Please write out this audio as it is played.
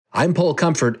I'm Paul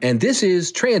Comfort, and this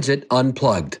is Transit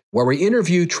Unplugged, where we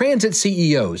interview transit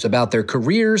CEOs about their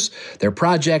careers, their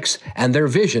projects, and their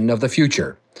vision of the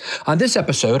future. On this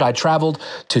episode, I traveled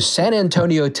to San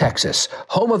Antonio, Texas,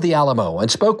 home of the Alamo,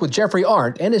 and spoke with Jeffrey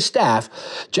Arndt and his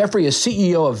staff. Jeffrey is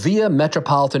CEO of Via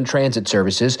Metropolitan Transit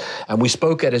Services, and we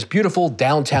spoke at his beautiful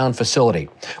downtown facility.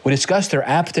 We discussed their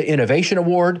Apta Innovation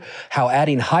Award, how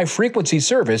adding high-frequency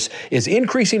service is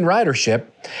increasing ridership,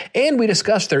 and we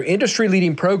discussed their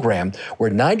industry-leading program where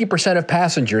 90% of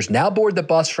passengers now board the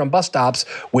bus from bus stops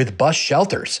with bus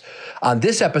shelters. On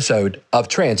this episode of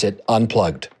Transit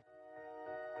Unplugged.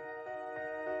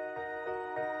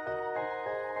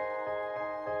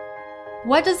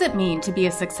 What does it mean to be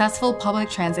a successful public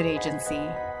transit agency?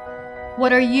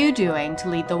 What are you doing to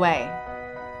lead the way?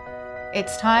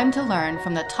 It's time to learn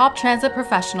from the top transit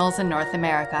professionals in North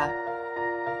America.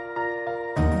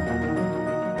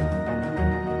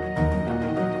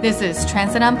 This is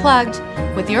Transit Unplugged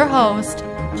with your host,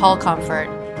 Paul Comfort.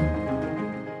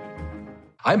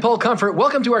 I'm Paul Comfort.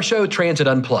 Welcome to our show, Transit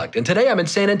Unplugged. And today I'm in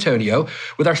San Antonio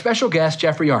with our special guest,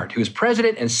 Jeffrey Arndt, who is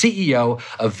president and CEO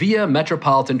of Via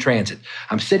Metropolitan Transit.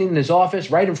 I'm sitting in his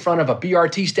office right in front of a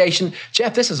BRT station.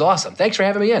 Jeff, this is awesome. Thanks for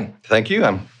having me in. Thank you.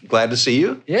 I'm glad to see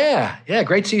you. Yeah,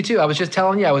 great to see you too. I was just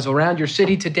telling you, I was around your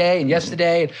city today and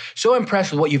yesterday, and so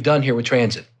impressed with what you've done here with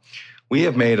transit. We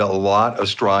have made a lot of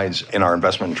strides in our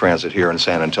investment in transit here in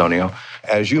San Antonio.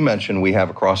 As you mentioned, we have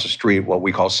across the street what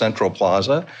we call Central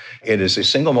Plaza. It is the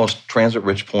single most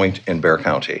transit-rich point in Bexar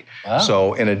County. Wow.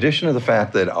 So in addition to the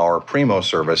fact that our Primo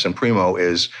service, and Primo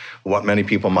is what many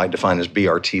people might define as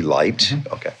BRT light,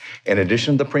 okay. In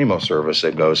addition to the Primo service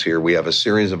that goes here, we have a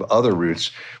series of other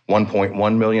routes,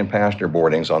 1.1 million passenger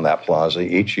boardings on that plaza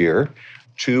each year.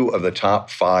 2 of the top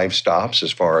 5 stops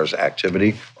as far as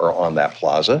activity are on that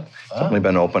plaza. It's only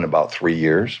been open about 3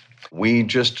 years. We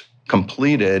just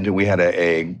completed, we had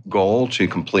a goal to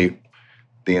complete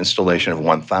the installation of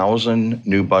 1,000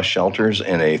 new bus shelters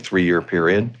in a 3-year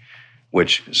period,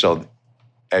 so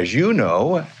as you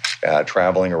know,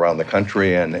 traveling around the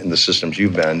country and in the systems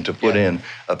you've been, to put in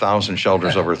 1,000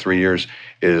 shelters over 3 years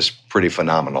is pretty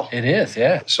phenomenal. It is,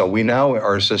 yeah. So we now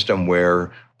are a system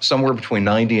where somewhere between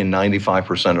 90 and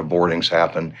 95% of boardings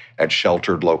happen at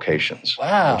sheltered locations.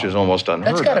 Wow. Which is almost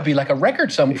unheard of. That's got to be like a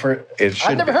record for...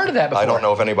 I've never heard of that before. I don't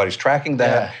know if anybody's tracking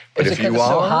that, but if you are... Is it because it's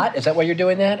so hot? Is that why you're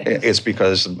doing that? It's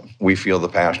because we feel the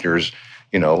passengers,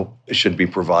 should be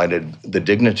provided the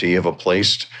dignity of a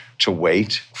place to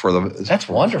wait for the, That's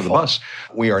wonderful. For the bus.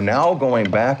 We are now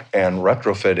going back and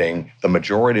retrofitting the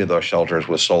majority of those shelters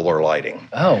with solar lighting.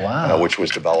 Oh, wow. Which was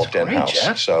developed in-house.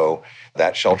 Jeff. So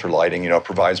that shelter lighting,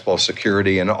 provides both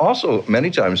security and also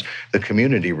many times the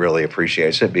community really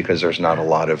appreciates it because there's not a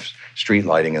lot of street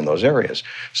lighting in those areas.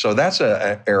 So that's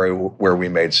an area where we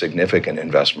made significant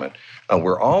investment.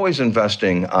 We're always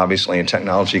investing, obviously, in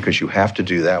technology because you have to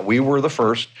do that. We were the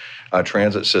first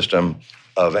transit system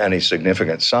of any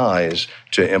significant size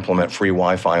to implement free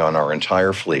Wi-Fi on our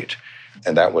entire fleet.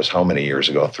 And that was how many years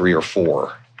ago? 3 or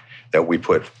 4 that we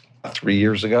put 3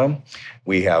 years ago.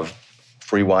 We have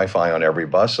free Wi-Fi on every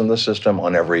bus in the system,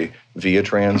 on every Via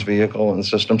Trans vehicle in the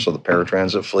system, so the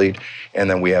paratransit fleet. And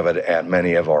then we have it at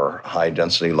many of our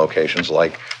high-density locations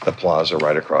like the plaza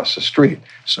right across the street.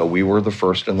 So we were the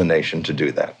first in the nation to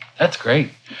do that. That's great.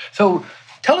 So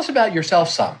tell us about yourself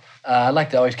some. I like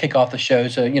to always kick off the show.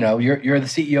 So, you're the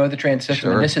CEO of the transit system,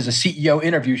 Sure. And this is a CEO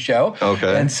interview show.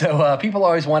 Okay. And so people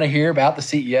always want to hear about the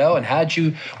CEO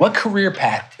and what career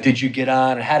path did you get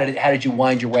on, and how did you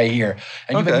wind your way here?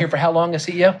 And you've been here for how long as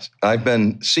CEO? I've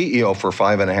been CEO for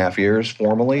 5.5 years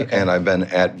formally, and I've been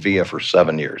at Via for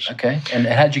 7 years. Okay. And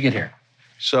how did you get here?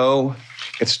 So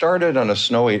it started on a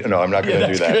snowy... No, I'm not going to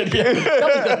do that. Good,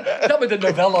 yeah. Tell me the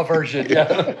novella version.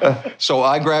 Yeah. So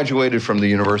I graduated from the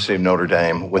University of Notre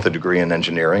Dame with a degree in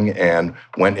engineering and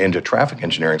went into traffic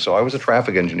engineering. So I was a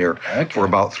traffic engineer for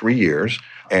about 3 years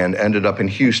and ended up in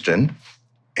Houston.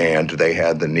 And they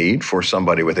had the need for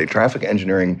somebody with a traffic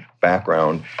engineering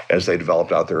background as they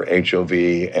developed out their HOV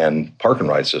and park and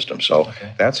ride system. So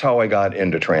that's how I got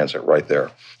into transit right there.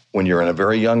 When you're in a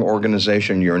very young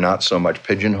organization, you're not so much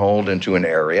pigeonholed into an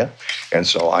area. And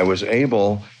so I was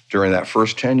able, during that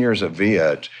first 10 years at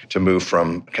Via, to move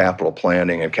from capital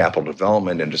planning and capital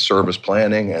development into service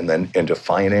planning and then into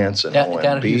finance and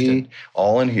O&B,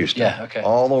 all in Houston,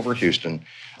 all over Houston.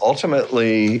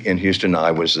 Ultimately, in Houston,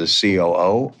 I was the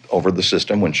COO over the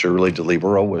system when Shirley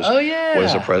DeLibero was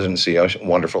the president and CEO,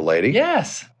 wonderful lady.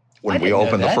 Yes. When we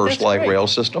opened the first light rail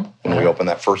system, we opened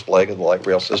that first leg of the light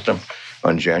rail system,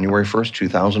 on January 1st,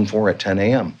 2004 at 10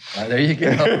 a.m. There you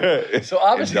go. So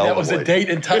obviously that was a date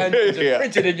and time that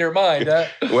printed in your mind. Huh?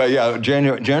 Well, yeah,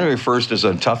 January 1st is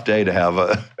a tough day to have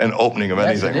an opening of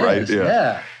anything, right?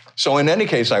 Yeah. So in any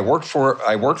case, I worked for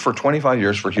 25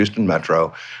 years for Houston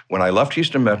Metro. When I left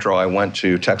Houston Metro, I went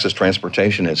to Texas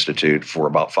Transportation Institute for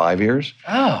about 5 years.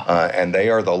 Oh. And they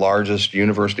are the largest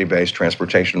university-based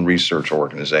transportation research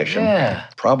organization,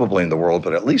 probably in the world,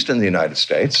 but at least in the United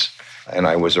States. And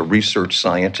I was a research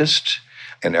scientist.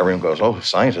 And everyone goes, oh,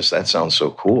 scientist, that sounds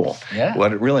so cool. Yeah.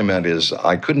 What it really meant is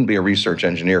I couldn't be a research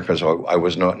engineer because I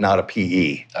was not a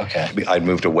PE. Okay. I'd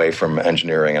moved away from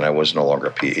engineering and I was no longer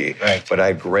a PE. Right. But I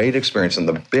had great experience. And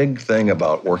the big thing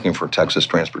about working for Texas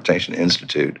Transportation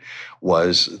Institute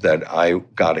was that I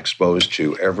got exposed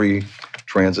to every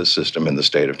transit system in the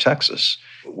state of Texas.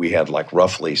 We had like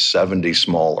roughly 70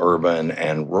 small urban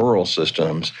and rural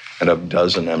systems and a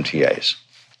dozen MTAs.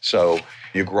 So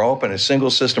you grow up in a single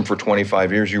system for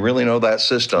 25 years, you really know that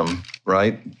system,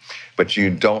 right? But you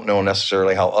don't know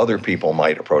necessarily how other people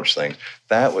might approach things.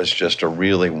 That was just a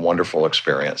really wonderful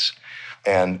experience.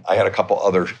 And I had a couple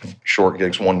other short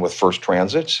gigs, one with First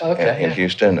Transit in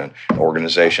Houston, an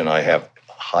organization I have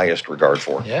highest regard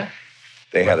for. Yeah.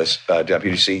 They had a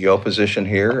deputy CEO position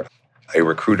here. A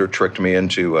recruiter tricked me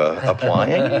into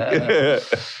applying.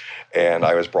 And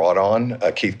I was brought on.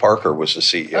 Keith Parker was the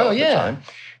CEO at the time.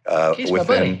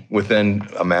 Within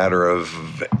a matter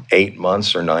of 8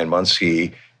 months or 9 months,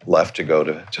 he left to go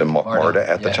to MARTA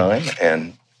at the time,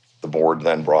 and the board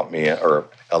then brought me or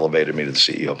elevated me to the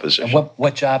CEO position. And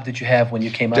what job did you have when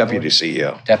you came on board? Deputy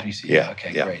CEO. Deputy CEO. Yeah,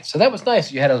 okay, great. So that was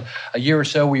nice. You had a year or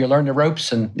so where you learned the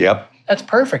ropes, and that's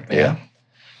perfect, man. Yeah.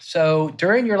 So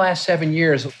during your last 7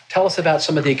 years, tell us about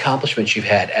some of the accomplishments you've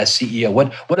had as CEO.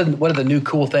 What are the new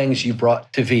cool things you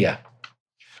brought to VIA?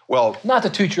 Well, not to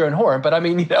toot your own horn, but I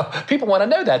mean, people want to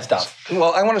know that stuff.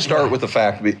 Well, I want to start with the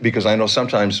fact, because I know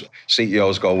sometimes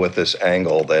CEOs go with this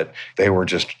angle that they were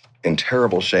just in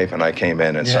terrible shape and I came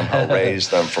in and somehow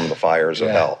raised them from the fires of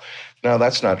hell. No,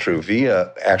 that's not true.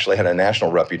 VIA actually had a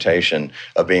national reputation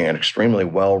of being an extremely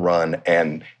well-run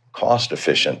and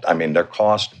cost-efficient. I mean, their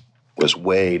cost was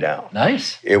way down.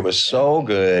 Nice. It was so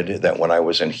good that when I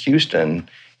was in Houston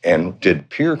and did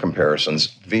peer comparisons,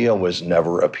 VIA was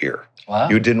never a peer. Wow.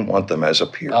 You didn't want them as a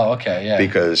peer. Oh, okay, yeah.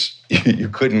 Because you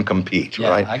couldn't compete,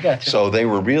 right? I got you. So they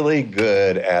were really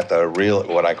good at the real,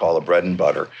 what I call the bread and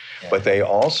butter. Yeah. But they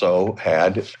also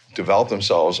had developed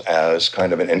themselves as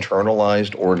kind of an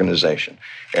internalized organization.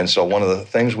 And so one of the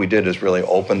things we did is really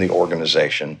open the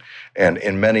organization. And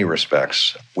in many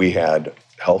respects, we had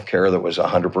healthcare that was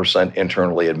 100%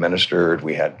 internally administered.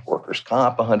 We had workers'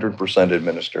 comp 100%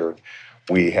 administered.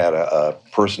 We had a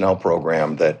personnel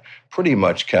program that pretty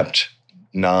much kept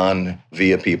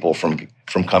non-VIA people from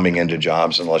coming into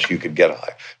jobs unless you could get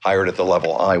hired at the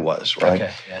level I was, right?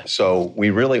 Okay, yeah. So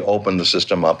we really opened the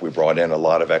system up. We brought in a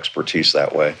lot of expertise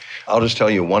that way. I'll just tell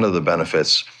you one of the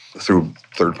benefits through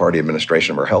third-party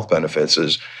administration of our health benefits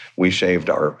is we shaved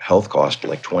our health cost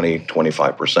like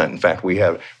 20-25%. In fact,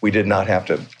 we did not have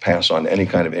to pass on any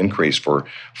kind of increase for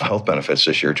health benefits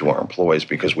this year to our employees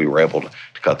because we were able to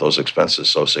cut those expenses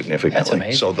so significantly. That's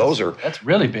amazing. So that's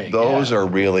really big. Those are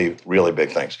really, really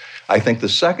big things. I think the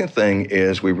second thing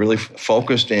is we really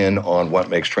focused in on what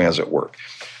makes transit work.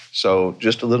 So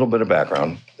just a little bit of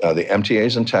background. The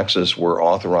MTAs in Texas were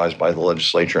authorized by the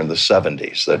legislature in the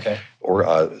 70s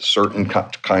that certain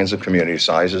kinds of communities,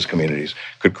 sizes communities,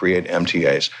 could create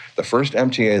MTAs. The first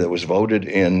MTA that was voted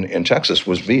in Texas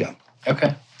was VIA.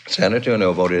 Okay. San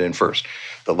Antonio voted in first.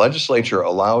 The legislature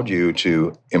allowed you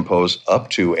to impose up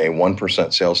to a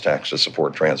 1% sales tax to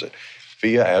support transit.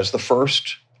 VIA, as the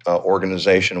first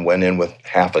organization, went in with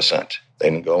half a cent. They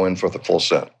didn't go in for the full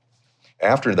cent.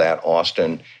 After that,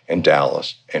 Austin and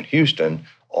Dallas and Houston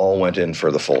all went in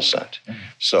for the full cent.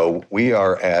 So we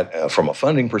are at, from a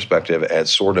funding perspective, at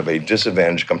sort of a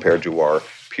disadvantage compared to our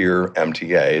peer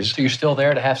MTAs. So you're still there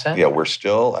at a half cent? Yeah, we're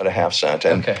still at a half cent.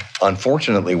 And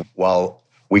unfortunately, while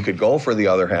we could go for the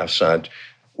other half cent,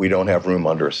 we don't have room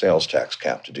under a sales tax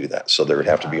cap to do that. So there would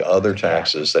have to be other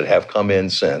taxes that have come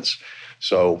in since.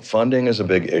 So funding is a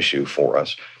big issue for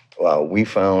us. We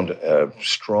found a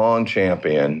strong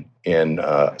champion in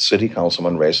City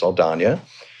Councilman Ray Saldana,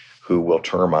 who will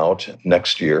term out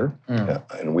next year,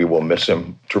 and we will miss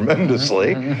him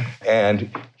tremendously.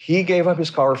 And he gave up his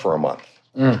car for a month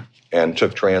and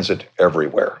took transit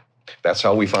everywhere. That's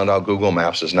how we found out Google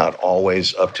Maps is not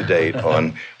always up to date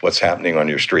on what's happening on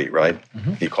your street, right?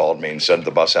 He called me and said,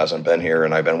 the bus hasn't been here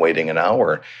and I've been waiting an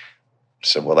hour. I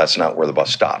said, well, that's not where the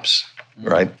bus stops,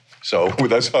 right? So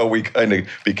that's how we kind of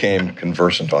became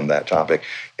conversant on that topic.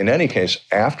 In any case,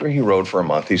 after he rode for a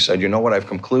month, he said, you know what I've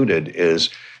concluded is,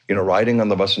 riding on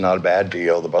the bus is not a bad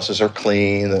deal. The buses are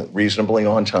clean, reasonably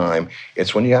on time.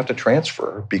 It's when you have to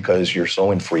transfer because you're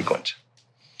so infrequent.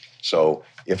 So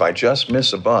if I just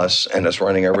miss a bus and it's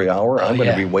running every hour, I'm going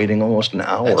to be waiting almost an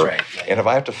hour. That's right. And if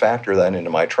I have to factor that into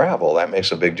my travel, that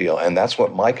makes a big deal. And that's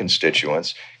what my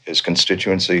his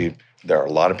constituency, there are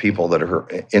a lot of people that are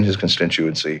in his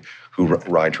constituency who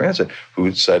ride transit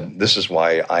who said, this is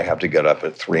why I have to get up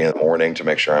at 3 a.m. to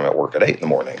make sure I'm at work at 8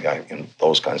 a.m, and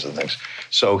those kinds of things.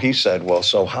 So he said, well,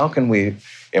 so how can we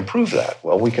improve that?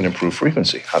 Well, we can improve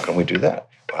frequency. How can we do that?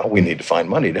 Well, we need to find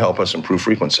money to help us improve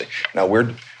frequency. Now,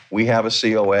 we have a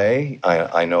COA.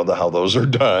 I know how those are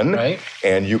done. Right.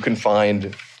 And you can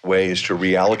find ways to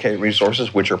reallocate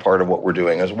resources, which are part of what we're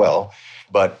doing as well.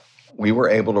 But we were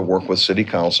able to work with City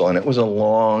Council, and it was a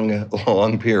long,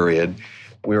 long period.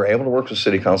 We were able to work with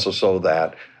City Council so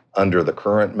that under the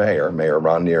current mayor, Mayor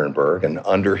Ron Nierenberg, and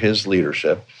under his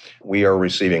leadership, we are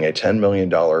receiving a $10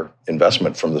 million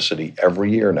investment from the city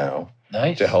every year now.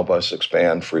 Nice. To help us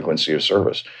expand frequency of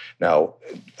service. Now,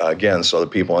 again, so that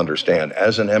people understand,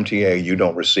 as an MTA, you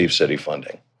don't receive city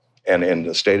funding. And in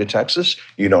the state of Texas,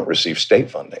 you don't receive state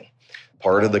funding.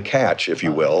 Part of the catch, if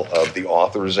you will, of the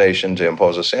authorization to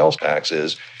impose a sales tax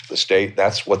is the state,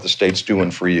 that's what the state's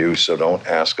doing for you, so don't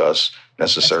ask us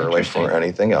necessarily for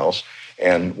anything else.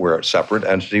 And we're a separate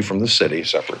entity from the city,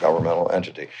 separate governmental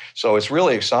entity. So it's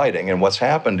really exciting. And what's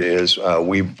happened is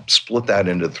we split that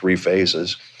into 3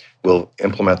 phases. We'll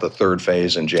implement the 3rd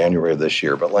phase in January of this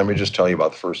year, but let me just tell you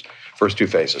about the first 2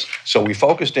 phases. So we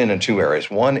focused in 2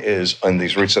 areas. One is on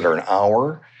these routes that are an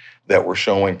hour that were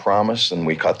showing promise, and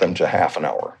we cut them to half an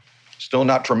hour. Still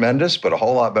not tremendous, but a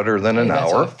whole lot better than an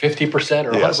hour. 50%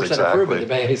 or 100% improvement,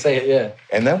 they say it, yeah.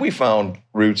 And then we found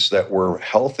routes that were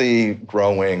healthy,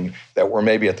 growing, that were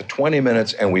maybe at the 20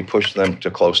 minutes, and we pushed them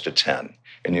to close to 10.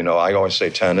 And, I always say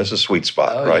 10 is a sweet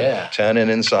spot, right? Yeah. 10 and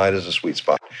inside is a sweet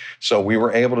spot. So we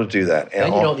were able to do that. And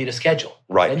then you don't need a schedule.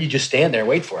 Right. Then you just stand there and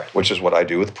wait for it. Which is what I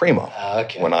do with Primo.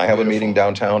 Okay. When I have a meeting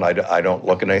downtown, I don't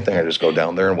look at anything. I just go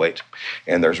down there and wait.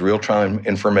 And there's real-time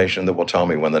information that will tell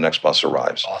me when the next bus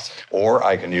arrives. Awesome. Or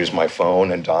I can use my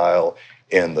phone and dial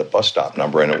in the bus stop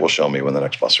number, and it will show me when the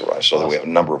next bus arrives. So that we have a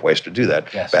number of ways to do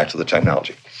that. Yes. Back to the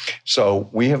technology. So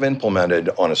we have implemented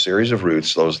on a series of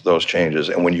routes those changes.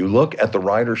 And when you look at the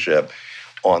ridership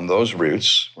on those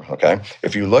routes, okay,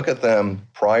 if you look at them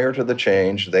prior to the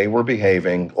change, they were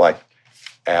behaving like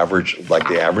the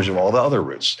average of all the other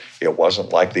routes. It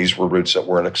wasn't like these were routes that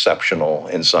weren't exceptional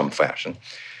in some fashion.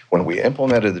 When we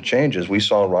implemented the changes, we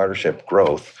saw ridership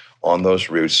growth on those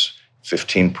routes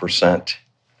 15%.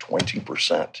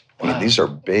 20%. I mean, these are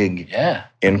big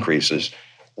increases,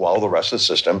 while the rest of the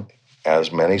system,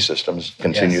 as many systems,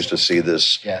 continues to see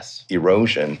this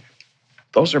erosion.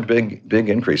 Those are big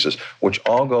increases, which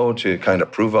all go to kind of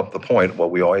prove up the point,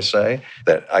 what we always say,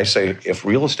 that I say, if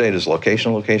real estate is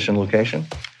location, location, location,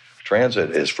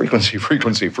 transit is frequency,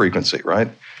 frequency, frequency, right?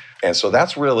 And so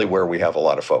that's really where we have a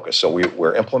lot of focus. So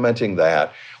we're implementing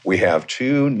that. We have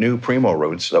 2 new Primo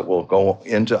routes that will go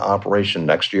into operation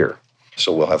next year.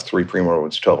 So we'll have 3 Primo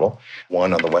routes total,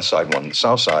 1 on the west side, 1 on the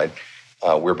south side.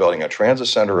 We're building a transit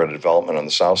center and a development on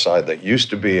the south side that used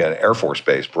to be an Air Force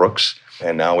base, Brooks,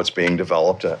 and now it's being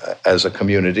developed as a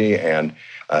community, and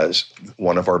as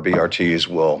one of our BRTs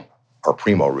our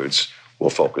Primo routes will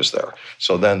focus there.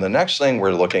 So then the next thing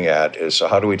we're looking at is, so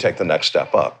how do we take the next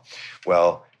step up?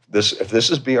 Well, if this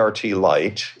is BRT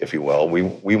light, if you will,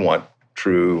 we want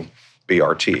true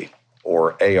BRT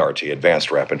or ART, Advanced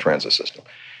Rapid Transit System.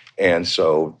 And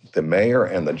so the mayor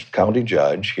and the county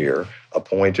judge here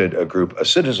appointed a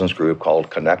citizens group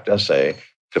called Connect SA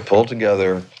to pull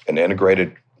together an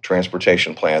integrated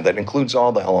transportation plan that includes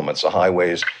all the elements, the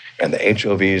highways and the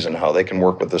HOVs and how they can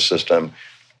work with the system,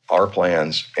 our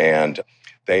plans, and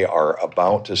they are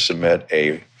about to submit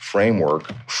a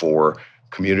framework for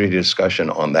community discussion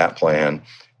on that plan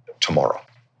tomorrow.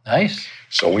 Nice.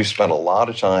 So we've spent a lot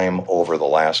of time over the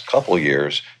last couple of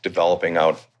years developing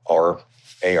out our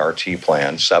ART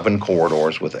plan, 7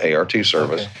 corridors with ART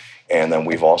service, and then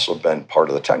we've also been part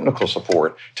of the technical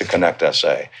support to Connect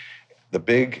SA. The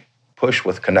big push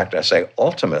with Connect SA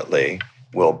ultimately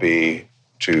will be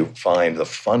to find the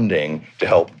funding to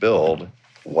help build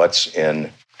what's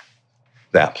in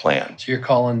that plan. So you're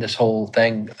calling this whole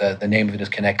thing, the name of it is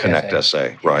Connect SA,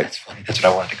 right? Yeah, that's funny. That's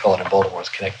what I wanted to call it in Baltimore, is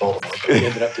Connect Baltimore, but we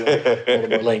ended up doing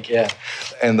Baltimore Link,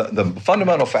 And the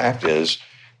fundamental fact is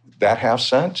that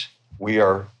 $0.50 we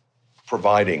are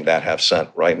providing that have sent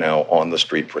right now on the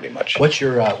street pretty much. What's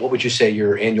your what would you say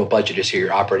your annual budget is here,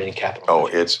 your operating capital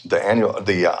budget? It's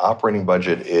the operating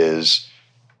budget is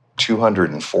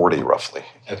 240 roughly.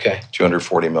 Okay.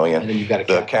 240 million. And then you've got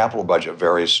the capital budget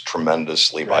varies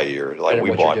tremendously by year. Like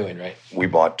we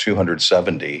bought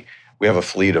 270. We have a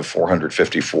fleet of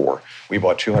 454. We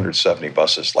bought 270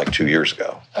 buses like 2 years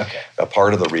ago. Okay. A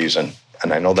part of the reason,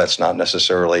 and I know that's not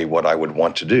necessarily what I would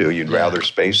want to do. You'd rather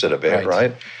space it a bit,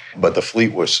 right? But the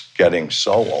fleet was getting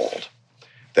so old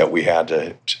that we had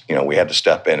to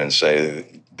step in and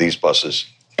say these buses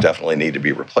definitely need to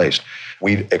be replaced.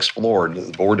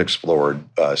 The board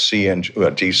explored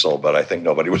CNG, diesel, but I think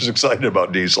nobody was excited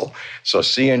about diesel. So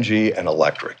CNG and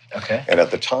electric. Okay. And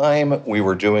at the time we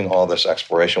were doing all this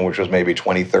exploration, which was maybe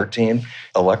 2013,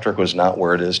 electric was not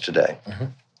where it is today. Mm-hmm.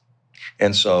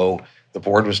 And so the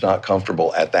board was not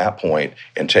comfortable at that point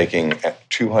in taking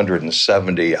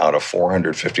 270 out of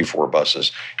 454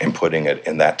 buses and putting it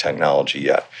in that technology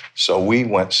yet. So we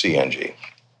went CNG.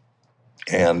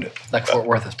 And like Fort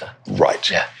Worth has done. Right.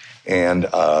 Yeah. And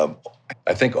I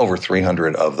think over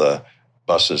 300 of the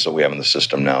buses that we have in the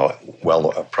system now,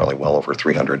 probably well over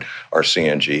 300, are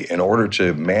CNG. In order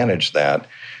to manage that,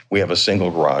 we have a single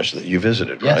garage that you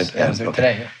visited, right? Yes, I was there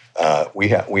today. Yeah.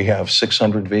 We have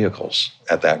 600 vehicles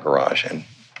at that garage, and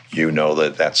you know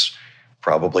that's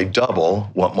probably double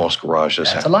what most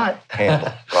garages That's a lot.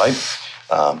 handle, right?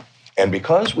 And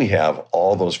because we have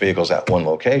all those vehicles at one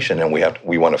location and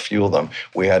we want to fuel them,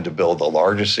 we had to build the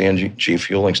largest CNG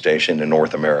fueling station in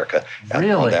North America at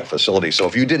that facility. So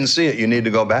if you didn't see it, you need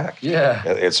to go back. Yeah.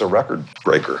 It's a record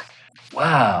breaker.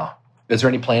 Wow. Is there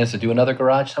any plans to do another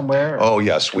garage somewhere? Oh,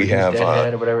 yes. We have.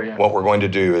 Or whatever, yeah. What we're going to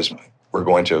do is we're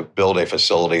going to build a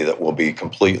facility that will be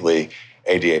completely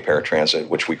ADA paratransit,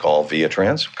 which we call Via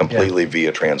Trans, completely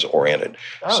Via Trans oriented.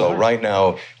 So right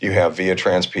now you have Via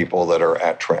Trans people that are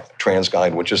at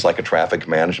TransGuide, which is like a traffic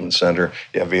management center.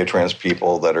 You have Via Trans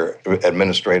people that are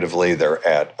administratively, they're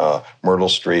at Myrtle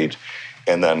Street.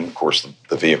 And then, of course,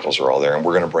 the vehicles are all there. And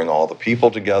we're going to bring all the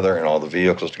people together and all the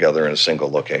vehicles together in a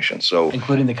single location. So,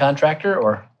 including the contractor,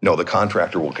 or? No, the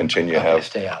contractor will continue to have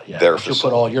stay out, their facility. You'll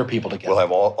put all your people together. We'll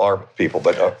have all our people.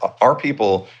 But our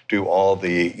people do all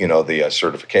the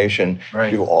certification,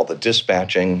 do all the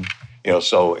dispatching.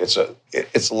 So it's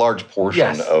a large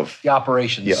portion of the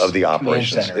operations. Yeah, of the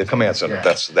operations. The command center. Yeah.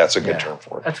 That's a good term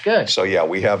for it. That's good. So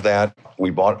we have that. We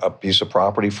bought a piece of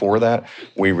property for that.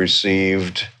 We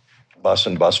received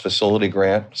bus facility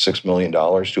grant, $6 million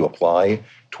to apply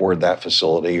toward that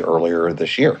facility earlier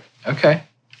this year. Okay.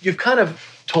 You've kind of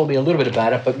told me a little bit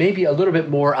about it, but maybe a little bit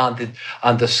more on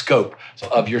the scope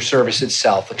of your service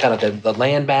itself, the kind of the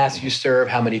land mass you serve,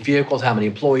 how many vehicles, how many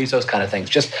employees, those kind of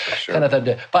things. Just kind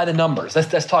of by the numbers.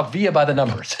 Let's talk by the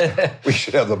numbers. We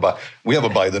should have we have a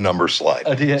by the numbers slide.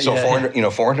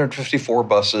 454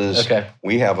 buses. Okay.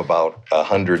 We have about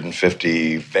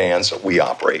 150 vans that we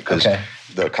operate because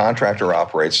the contractor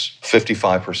operates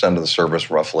 55% of the service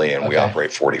roughly, and we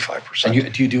operate 45%.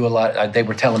 And do you do a lot? They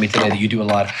were telling me today that you do a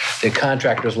lot. The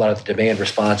contractor's a lot of the demand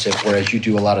responsive, whereas you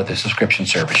do a lot of the subscription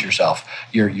service yourself.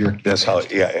 That's how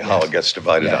it gets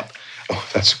divided up. Oh,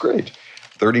 that's great.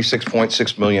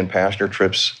 36.6 million passenger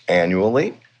trips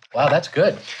annually. Wow, that's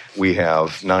good. We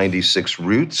have 96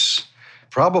 routes.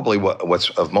 Probably what's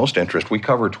of most interest, we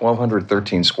cover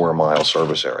 1,213 square mile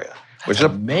service area. Which is a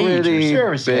pretty big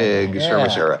service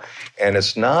area. And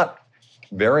it's not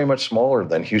very much smaller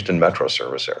than Houston Metro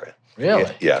service area.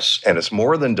 Really? Yes. And it's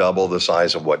more than double the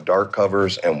size of what DART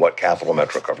covers and what Capital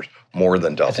Metro covers. More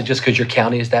than double. Is it just because your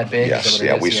county is that big? Yes.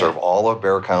 We serve all of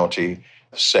Bexar County,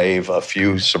 save a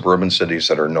few suburban cities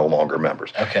that are no longer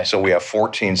members. Okay. So we have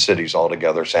 14 cities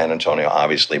altogether, San Antonio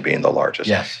obviously being the largest.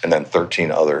 Yes. And then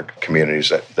 13 other communities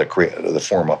that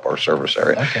form up our service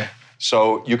area. Okay.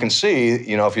 So you can see,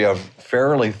 if you have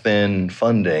fairly thin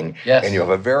funding and you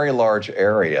have a very large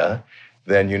area,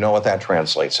 then you know what that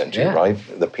translates into, right?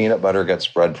 The peanut butter gets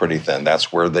spread pretty thin.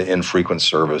 That's where the infrequent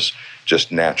service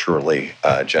just naturally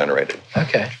generated.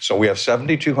 Okay. So we have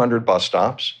 7,200 bus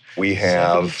stops. We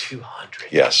have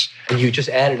 7,200. Yes. And you just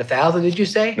added 1,000, did you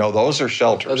say? No, those are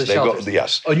shelters. Those are shelters.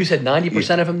 Yes. Oh, you said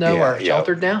 90% of them, though, are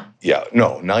sheltered now? Yeah.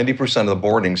 No, 90% of the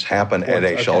boardings happen at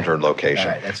a sheltered location.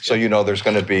 All right, that's good. So, there's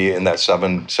going to be, in that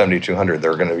 7,200,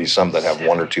 there are going to be some that have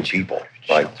one or two people.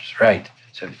 Right. Right.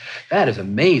 So that is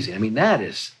amazing. I mean, that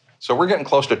is... So we're getting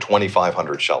close to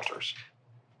 2,500 shelters.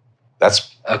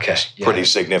 That's pretty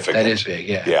significant. That is big,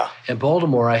 yeah. Yeah. In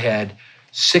Baltimore, I had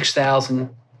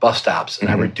 6,000 bus stops, and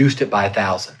I reduced it by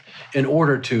 1,000 in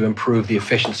order to improve the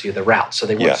efficiency of the route. So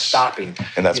they weren't stopping.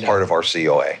 And that's part of our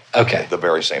COA. Okay. The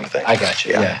very same thing. I got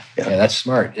you. Yeah, that's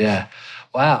smart. Yeah.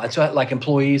 Wow. And so, like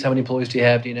employees, how many employees do you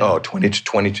have? Do you know? 20 to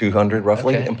 2,200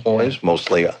 roughly employees,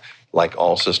 mostly like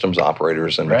all systems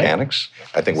operators and mechanics.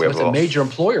 I think we have it's a major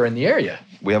employer in the area.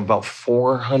 We have about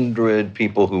 400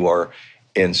 people who are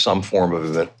in some form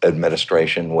of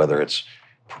administration, whether it's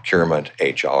procurement,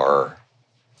 HR,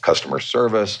 customer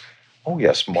service. Oh,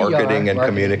 yes, marketing and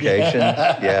communications.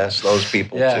 Yes, those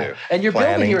people too. And your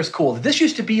building here is cool. This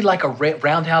used to be like a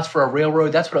roundhouse for a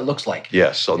railroad. That's what it looks like.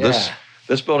 Yes, so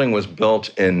this building was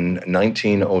built in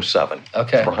 1907 for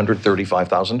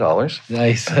 $135,000.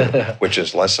 Nice. Which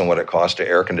is less than what it cost to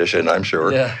air condition, I'm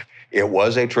sure. Yeah. It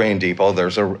was a train depot.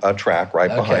 There's a track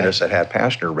right behind us that had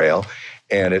passenger rail,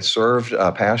 and it served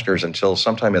passengers until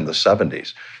sometime in the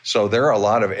 70s. So there are a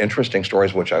lot of interesting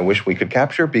stories which I wish we could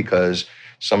capture because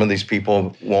some of these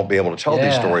people won't be able to tell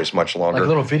these stories much longer. Like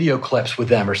little video clips with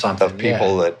them or something. Of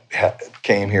people that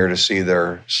came here to see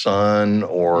their son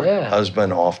or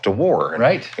husband off to war.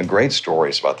 And great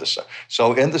stories about this.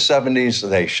 So in the 70s,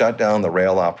 they shut down the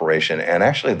rail operation, and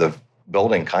actually the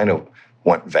building kind of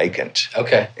went vacant.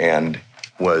 And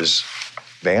was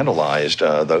vandalized.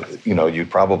 You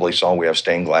probably saw we have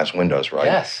stained glass windows, right?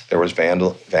 Yes. There was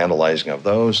vandalizing of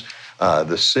those.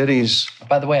 The cities...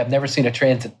 By the way, I've never seen a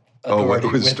transit authority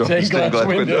with stained glass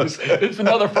windows. It's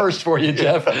another first for you,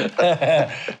 Jeff.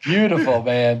 Beautiful,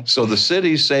 man. So the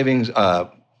city's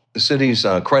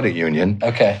credit union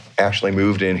actually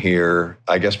moved in here,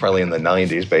 I guess probably in the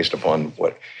 90s based upon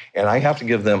what... And I have to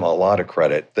give them a lot of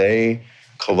credit. They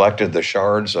collected the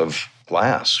shards of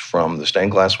glass from the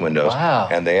stained glass windows. Wow.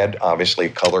 And they had obviously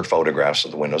color photographs of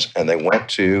the windows. And they went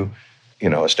to,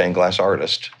 a stained glass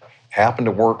artist, happened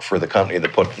to work for the company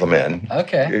that put them in,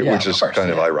 which is kind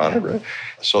of ironic. Right?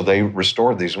 So they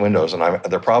restored these windows, and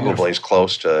they're probably as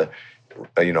close to,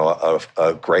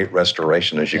 a great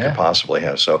restoration as you could possibly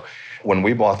have. So when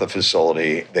we bought the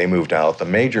facility, they moved out. The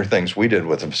major things we did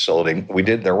with the facility,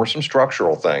 there were some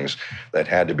structural things that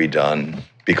had to be done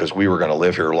because we were going to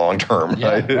live here long term.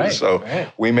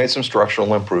 We made some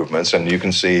structural improvements, and you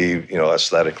can see,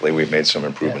 aesthetically, we've made some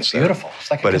improvements there. Beautiful.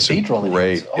 It's like a cathedral.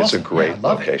 It's a great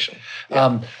location.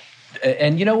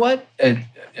 And you know what?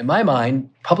 In my mind,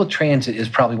 public transit is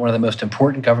probably one of the most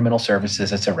important governmental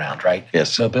services that's around, right?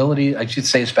 Yes. Mobility, I should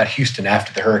say it's about Houston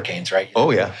after the hurricanes, right?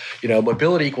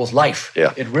 Mobility equals life.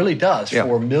 Yeah. It really does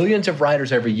for millions of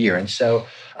riders every year. And so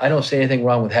I don't see anything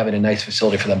wrong with having a nice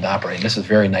facility for them to operate. And this is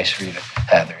very nice for you to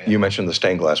have there. You mentioned the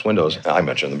stained glass windows. I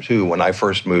mentioned them too. When I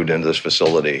first moved into this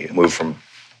facility, moved from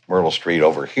Myrtle Street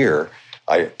over here,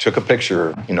 I took a picture,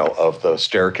 of the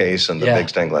staircase and the big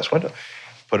stained glass window.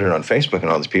 Put it on Facebook, and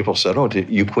all these people said, "Oh, did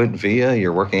you quit VIA?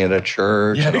 You're working at a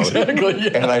church." Yeah, exactly. Yeah.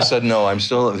 And I said, "No, I'm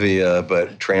still at VIA,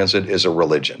 but transit is a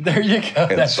religion." There you go.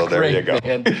 And That's so there great, you go.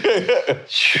 Man.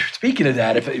 Speaking of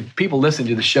that, if people listen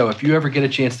to the show, if you ever get a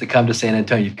chance to come to San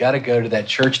Antonio, you've got to go to that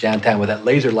church downtown with that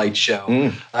laser light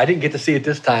show. I didn't get to see it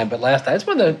this time, but last time it's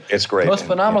one of the most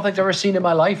phenomenal things I've ever seen in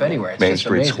my life. Anywhere, Main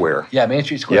Street Square. Yeah, Main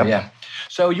Street Square. Yeah.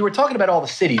 So you were talking about all the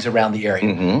cities around the area,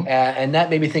 and that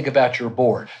made me think about your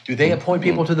board. Do they appoint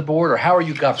people to the board, or how are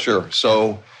you governed? Sure.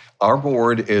 So our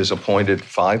board is appointed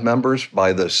 5 members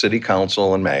by the city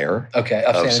council and mayor of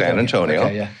San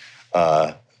Antonio.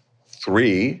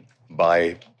 3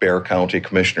 by Bexar County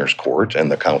Commissioner's Court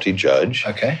and the county judge.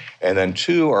 And then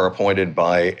 2 are appointed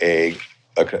by a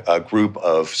group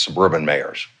of suburban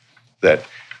mayors.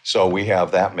 So we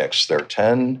have that mix. There are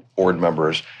 10 board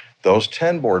members. Those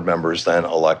 10 board members then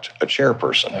elect a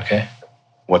chairperson.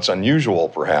 What's unusual,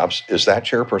 perhaps, is that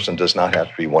chairperson does not have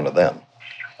to be one of them.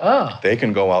 They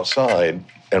can go outside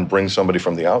and bring somebody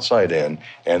from the outside in,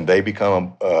 and they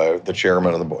become the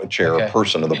chairman of the board,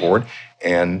 chairperson of the board,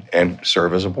 and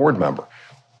serve as a board member.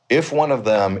 If one of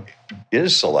them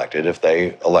is selected, if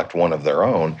they elect one of their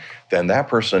own, then that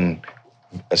person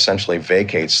essentially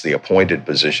vacates the appointed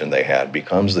position they had,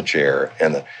 becomes the chair,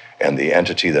 and the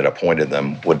entity that appointed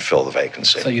them would fill the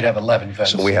vacancy. So you'd have 11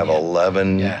 votes. So we have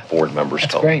 11 board members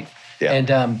total. That's great. Yeah.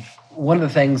 And one of the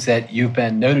things that you've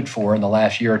been noted for in the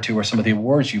last year or two are some of the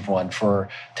awards you've won for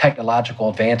technological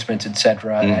advancements, et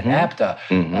cetera, at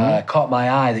APTA. Caught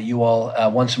my eye that you all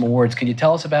won some awards. Can you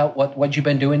tell us about what you've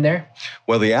been doing there?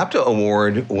 Well, the APTA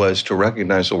award was to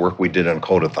recognize the work we did in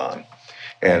Codathon.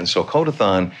 And so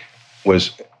Codathon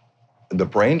was the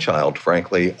brainchild,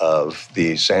 frankly, of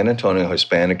the San Antonio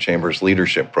Hispanic Chamber's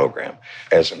leadership program.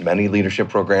 As many leadership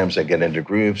programs, they get into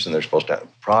groups and they're supposed to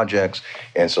have projects.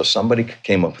 And so somebody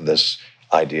came up with this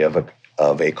idea of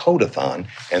a Codathon,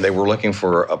 and they were looking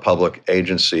for a public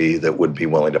agency that would be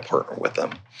willing to partner with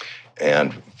them.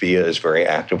 And VIA is very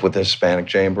active with the Hispanic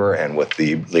Chamber and with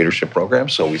the leadership program.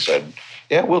 So we said,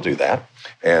 Yeah, we'll do that.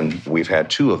 And we've had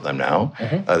 2 of them now.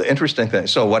 The interesting thing,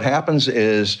 so what happens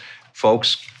is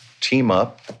folks team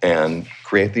up and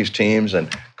create these teams and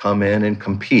come in and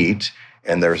compete.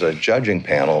 And there's a judging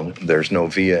panel. There's no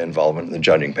VIA involvement in the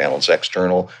judging panel. It's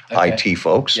external IT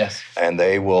folks. Yes. And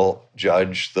they will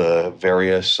judge the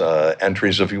various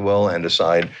entries, if you will, and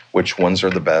decide which ones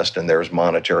are the best. And there's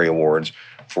monetary awards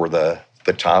for the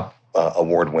top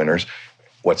award winners.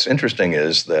 What's interesting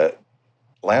is that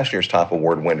last year's top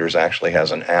award winners actually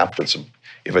has an app that's,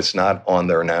 if it's not on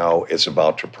there now, it's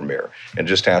about to premiere. It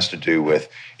just has to do with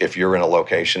if you're in a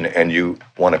location and you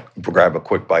want to grab a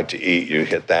quick bite to eat, you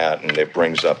hit that and it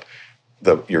brings up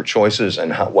your choices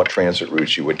and what transit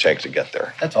routes you would take to get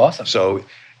there. That's awesome. So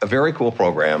a very cool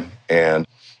program and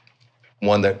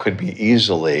one that could be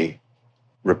easily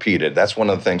repeated. That's one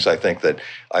of the things I think that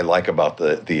I like about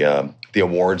the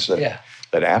awards that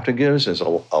APTA gives is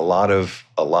a lot of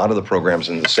the programs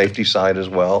in the safety side as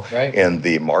well, right. And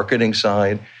the marketing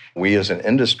side. We as an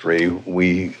industry,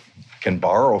 we can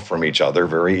borrow from each other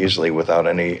very easily without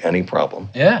any problem.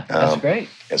 Yeah, that's great.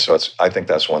 And so I think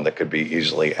that's one that could be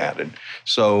easily added.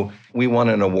 So we won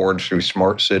an award through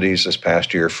Smart Cities this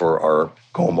past year for our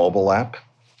Go Mobile app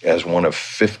as one of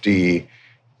 50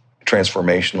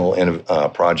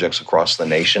 transformational projects across the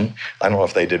nation. I don't know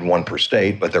if they did one per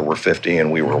state, but there were 50,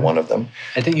 and we were one of them.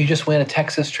 I think you just win a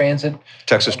Texas Transit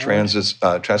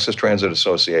Transit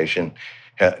Association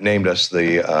named us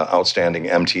the outstanding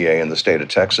MTA in the state of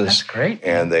Texas. That's great.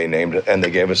 And they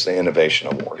gave us the Innovation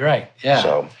Award. You're right. Yeah.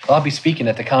 So I'll be speaking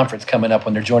at the conference coming up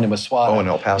when they're joining with SWAT. Oh, in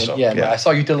El Paso. Yeah. I saw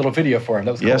you did a little video for him.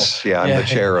 That was cool. Yes. Yeah. I'm the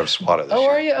chair of SWAT this year.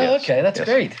 Are you? Yes. Oh, okay. That's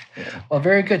great. Yeah. Well,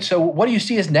 very good. So what do you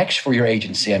see as next for your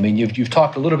agency? I mean, you've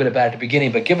talked a little bit about it at the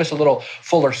beginning, but give us a little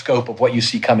fuller scope of what you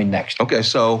see coming next. Okay.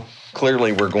 So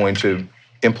clearly we're going to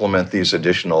implement these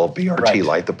additional BRT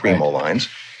Lite, the Primo lines.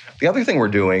 The other thing we're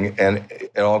doing, and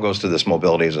it all goes to this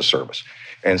mobility as a service.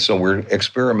 And so we're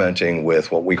experimenting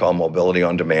with what we call mobility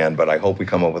on demand, but I hope we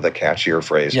come up with a catchier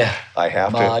phrase. Yeah. I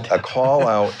have to call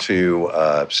out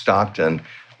to Stockton.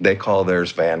 They call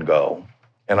theirs Van Gogh.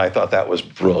 And I thought that was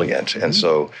brilliant. And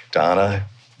so, Donna,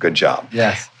 good job.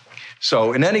 Yes.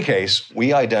 So in any case,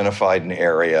 we identified an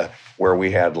area where we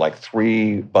had like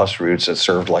 3 bus routes that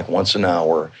served like once an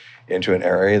hour into an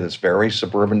area that's very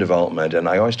suburban development. And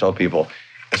I always tell people,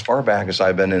 as far back as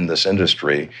I've been in this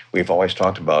industry, we've always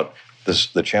talked about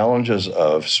the challenges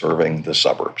of serving the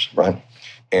suburbs, right?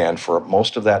 And for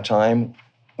most of that time,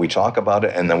 we talk about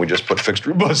it, and then we just put fixed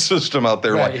route bus system out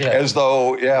there, as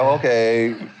though,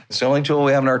 okay, it's the only tool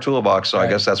we have in our toolbox, so I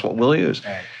guess that's what we'll use.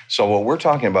 Right. So what we're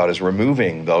talking about is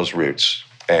removing those routes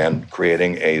and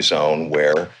creating a zone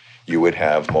where you would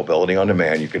have mobility on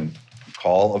demand. You could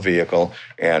call a vehicle,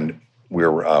 and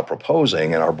we're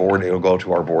proposing, and it'll go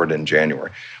to our board in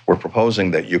January. We're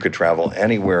proposing that you could travel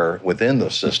anywhere within the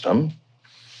system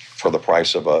for the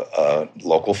price of a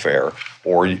local fare,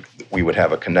 or we would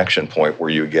have a connection point where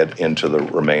you get into the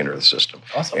remainder of the system.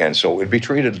 Awesome. And so it would be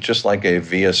treated just like a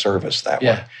VIA service that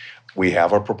way. We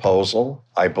have a proposal.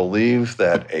 I believe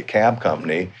that a cab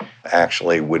company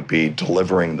actually would be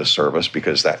delivering the service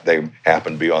because they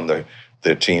happen to be on the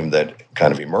team that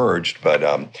kind of emerged, but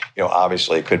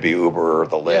obviously it could be Uber or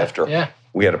the Lyft.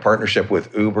 We had a partnership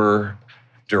with Uber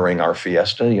during our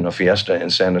Fiesta. Fiesta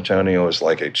in San Antonio is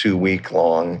like a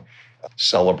 2-week-long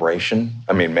celebration.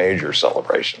 I mean, major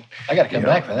celebration. I got to come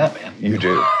back for that, man. You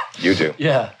do.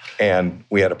 Yeah. And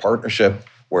we had a partnership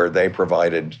where they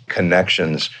provided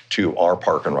connections to our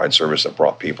park and ride service that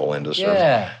brought people into service.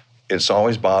 Yeah. It's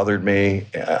always bothered me.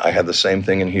 I had the same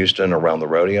thing in Houston around the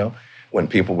rodeo. When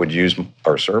people would use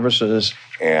our services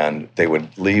and they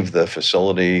would leave the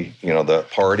facility, the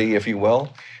party, if you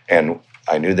will, and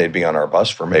I knew they'd be on our bus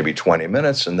for maybe 20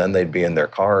 minutes, and then they'd be in their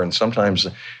car, and sometimes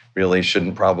really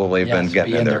shouldn't probably have been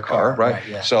getting in their car, right?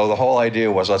 Yeah. So the whole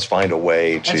idea was let's find a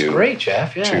way That's great,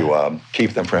 Jeff. Yeah. to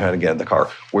keep them from having to get in the car.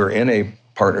 We're in a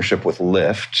partnership with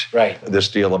Lyft. Right. This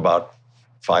deal about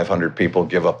 500 people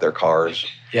give up their cars.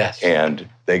 Yes. And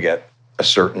they get a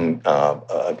certain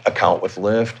account with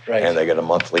Lyft, and they get a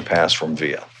monthly pass from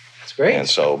VIA. That's great. And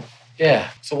so,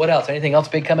 So what else? Anything else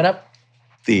big coming up?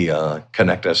 The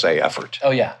Connect SA effort.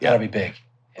 Oh yeah, that'll be big.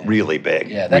 Yeah. Really big.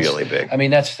 Yeah, really big. I mean,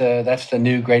 that's the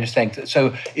new greatest thing.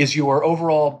 So, is your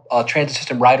overall transit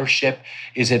system ridership?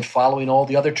 Is it following all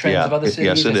the other trends of other cities?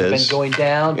 Yes, it is. Has it been going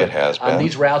down? It has been. On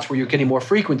these routes where you're getting more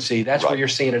frequency, that's where you're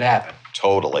seeing it happen.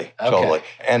 Totally.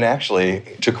 And actually,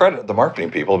 to credit the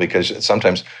marketing people, because it's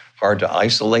sometimes hard to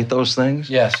isolate those things.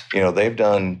 Yes. They've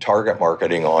done target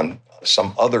marketing on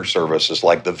some other services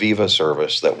like the Viva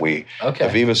service the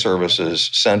Viva services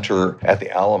center at the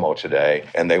Alamo today,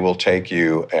 and they will take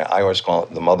you, I always call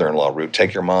it the mother-in-law route,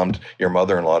 take your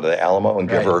mother-in-law to the Alamo and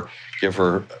give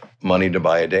her money to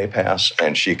buy a day pass,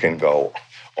 and she can go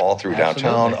all through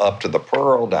downtown, up to the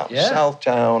Pearl, down to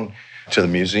Southtown, to the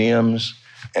museums.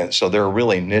 And so they're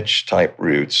really niche type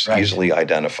routes, easily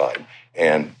identified.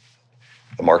 And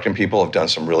the marketing people have done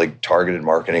some really targeted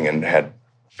marketing and had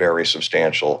very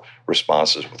substantial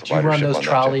responses with ridership. Do you run those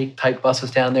trolley type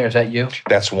buses down there? Is that you?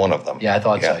 That's one of them. Yeah, I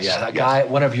thought so. Yeah,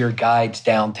 one of your guides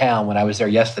downtown when I was there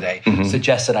yesterday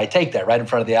suggested I take that right in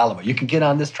front of the Alamo. You can get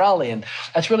on this trolley, and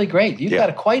that's really great. You've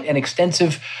got quite an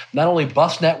extensive, not only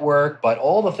bus network, but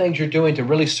all the things you're doing to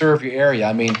really serve your area.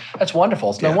 I mean, that's wonderful.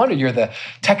 It's no wonder you're the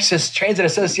Texas Transit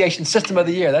Association System of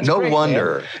the Year. That's great,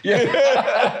 wonder.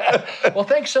 Yeah. Well,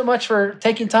 thanks so much for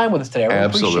taking time with us today. I really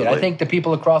appreciate it. I think the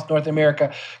people across North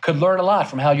America could learn a lot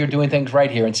from how you're doing things right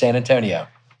here in San Antonio.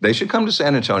 They should come to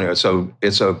San Antonio. So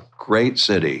it's a great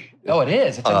city. Oh, it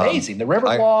is. It's amazing. The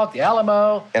Riverwalk, the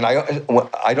Alamo. And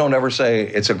I don't ever say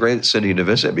it's a great city to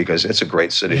visit because it's a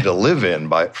great city to live in,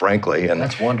 frankly. And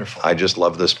that's wonderful. I just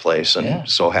love this place and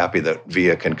so happy that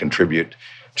VIA can contribute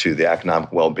to the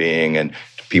economic well-being and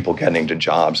people getting to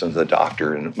jobs and to the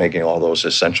doctor and making all those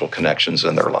essential connections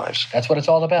in their lives. That's what it's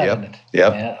all about, isn't it?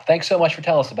 Yep. Yeah. Thanks so much for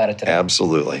telling us about it today.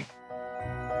 Absolutely.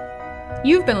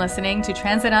 You've been listening to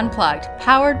Transit Unplugged,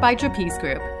 powered by Trapeze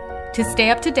Group. To stay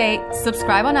up to date,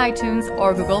 subscribe on iTunes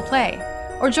or Google Play,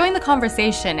 or join the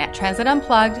conversation at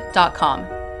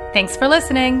transitunplugged.com. Thanks for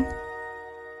listening.